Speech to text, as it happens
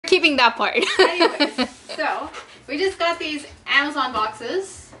keeping that part. Anyways, so we just got these Amazon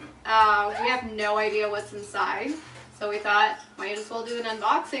boxes. We have no idea what's inside, so we thought might as well do an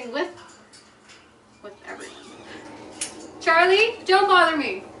unboxing with everyone. Charlie, don't bother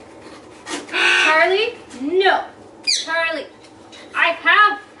me. Charlie, no. Charlie, I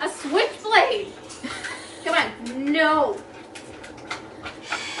have a switchblade. Come on, no.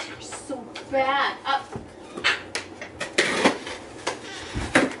 You're so bad. Up.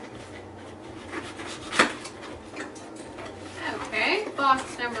 Okay,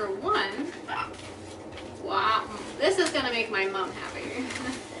 box number 1. Wow, this is gonna make my mom happy.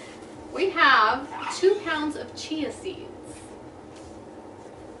 We have 2 pounds of chia seeds.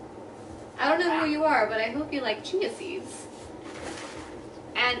 I don't know who you are, but I hope you like chia seeds.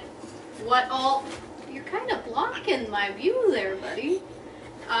 And what all... You're kind of blocking my view there, buddy.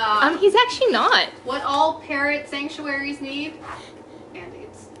 He's actually not. What all parrot sanctuaries need, and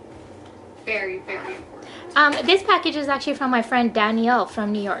it's very, very important. This package is actually from my friend Danielle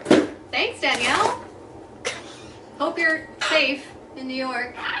from New York. Thanks, Danielle. Hope you're safe in New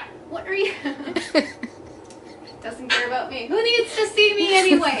York. What are you? Doesn't care about me. Who needs to see me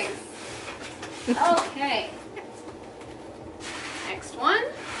anyways? Okay. Next one.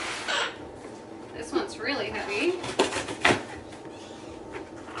 This one's really heavy.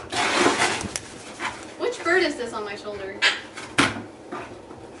 Which bird is this on my shoulder?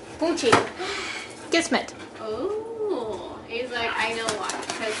 Poochie. Kismet. Oh, he's like, I know why.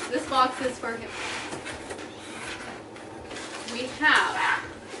 Because this box is for him. We have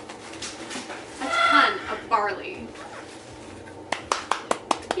a ton of barley.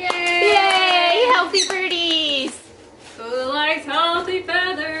 Yay! Yay! Healthy birdies! Who likes healthy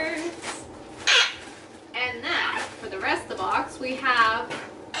feathers? And then, for the rest of the box, we have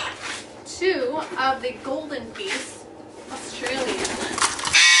 2 of the golden piece Australian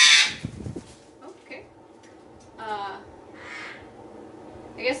ones. Okay. I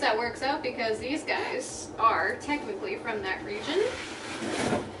guess that works out because these guys are technically from that region.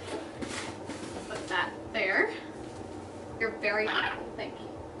 Put that there. You're very helpful, thank you.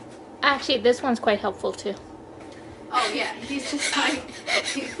 Actually, this one's quite helpful too. Oh yeah, he's just like,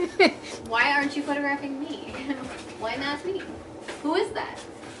 why aren't you photographing me? Why not me? Who is that?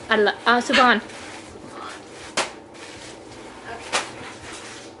 Suban. Okay.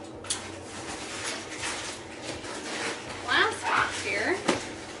 Last box here.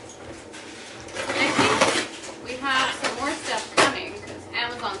 And I think we have some more stuff coming because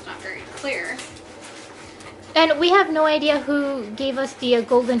Amazon's not very clear. And we have no idea who gave us the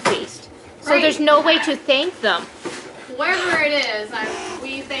golden feast. So Right. there's no way to thank them. Whoever it is,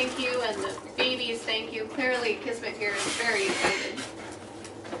 we thank you and the babies thank you. Clearly, Kismet here is very excited.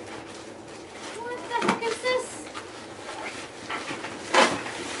 What the heck is this?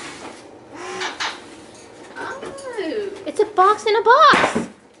 Oh, It's a box in a box.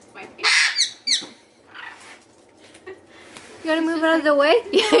 my face. You gotta move out of the way?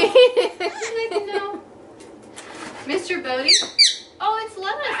 No. Mr. Bodie? Oh, it's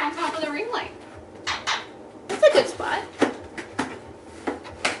lettuce on top of the ring light. That's a good spot.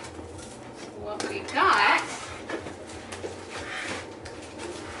 What we got...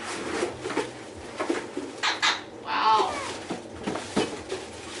 Wow.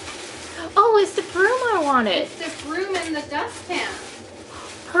 Oh, it's the broom I wanted. It's the broom in the dustpan.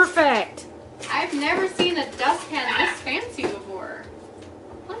 Perfect. I've never seen a dustpan this fancy before.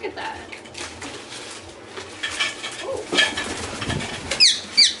 Look at that. Ooh.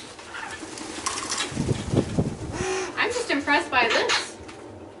 I'm just impressed by this.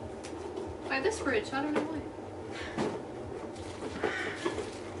 By this fridge. I don't know why.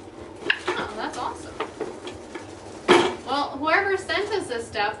 Oh, that's awesome. Well, whoever sent us this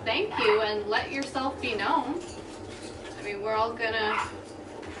stuff, thank you, and let yourself be known. I mean, we're all gonna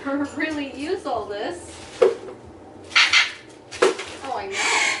really use all this. Oh, I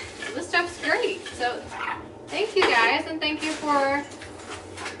know. This stuff's great. So, thank you guys, and thank you for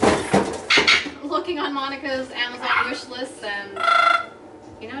looking on Monica's Amazon wish list and,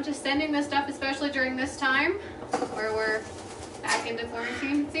 you know, just sending this stuff, especially during this time where we're back into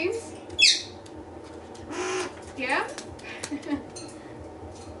quarantine, it seems. Yeah?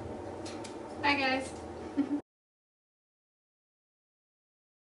 Bye, guys.